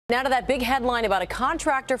Now to that big headline about a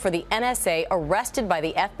contractor for the NSA arrested by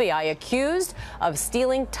the FBI accused of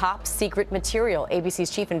stealing top secret material. ABC's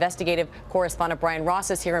chief investigative correspondent Brian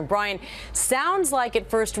Ross is here. And Brian, sounds like at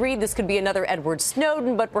first read this could be another Edward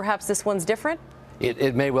Snowden, but perhaps this one's different?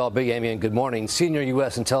 It may well be, Amy, and good morning. Senior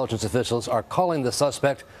U.S. intelligence officials are calling the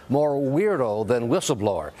suspect more weirdo than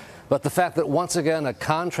whistleblower. But the fact that once again a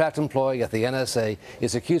contract employee at the NSA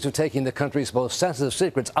is accused of taking the country's most sensitive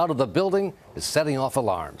secrets out of the building is setting off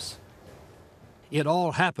alarms. It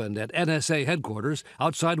all happened at NSA headquarters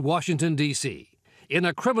outside Washington, D.C. In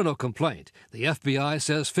a criminal complaint, the FBI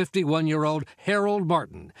says 51-year-old Harold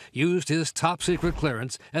Martin used his top-secret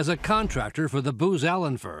clearance as a contractor for the Booz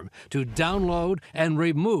Allen firm to download and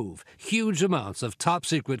remove huge amounts of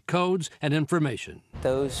top-secret codes and information.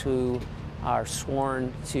 Those who are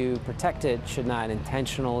sworn to protect it should not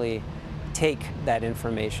intentionally take that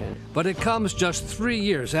information. But it comes just 3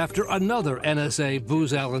 years after another NSA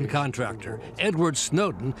Booz Allen contractor, Edward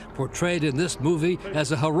Snowden, portrayed in this movie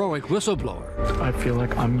as a heroic whistleblower. I feel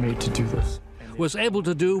like I'm made to do this. Was able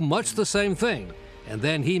to do much the same thing, and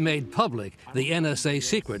then he made public the NSA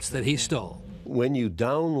secrets that he stole. When you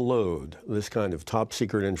download this kind of top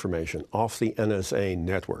secret information off the NSA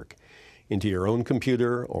network into your own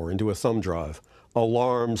computer or into a thumb drive,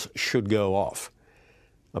 alarms should go off.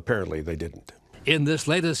 Apparently, they didn't. In this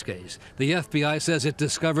latest case, the FBI says it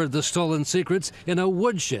discovered the stolen secrets in a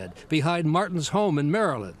woodshed behind Martin's home in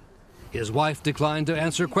Maryland. His wife declined to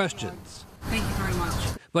answer questions. Thank you very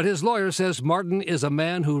much. But his lawyer says Martin is a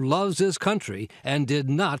man who loves his country and did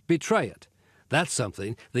not betray it. That's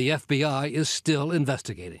something the FBI is still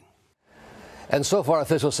investigating. And so far,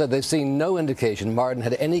 officials said they've seen no indication Martin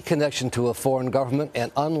had any connection to a foreign government. And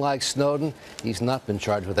unlike Snowden, he's not been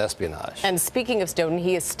charged with espionage. And speaking of Snowden,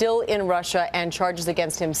 he is still in Russia and charges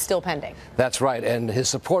against him still pending. That's right. And his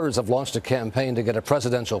supporters have launched a campaign to get a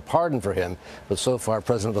presidential pardon for him. But so far,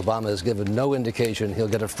 President Obama has given no indication he'll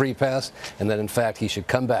get a free pass and that, in fact, he should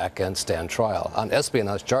come back and stand trial on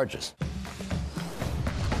espionage charges.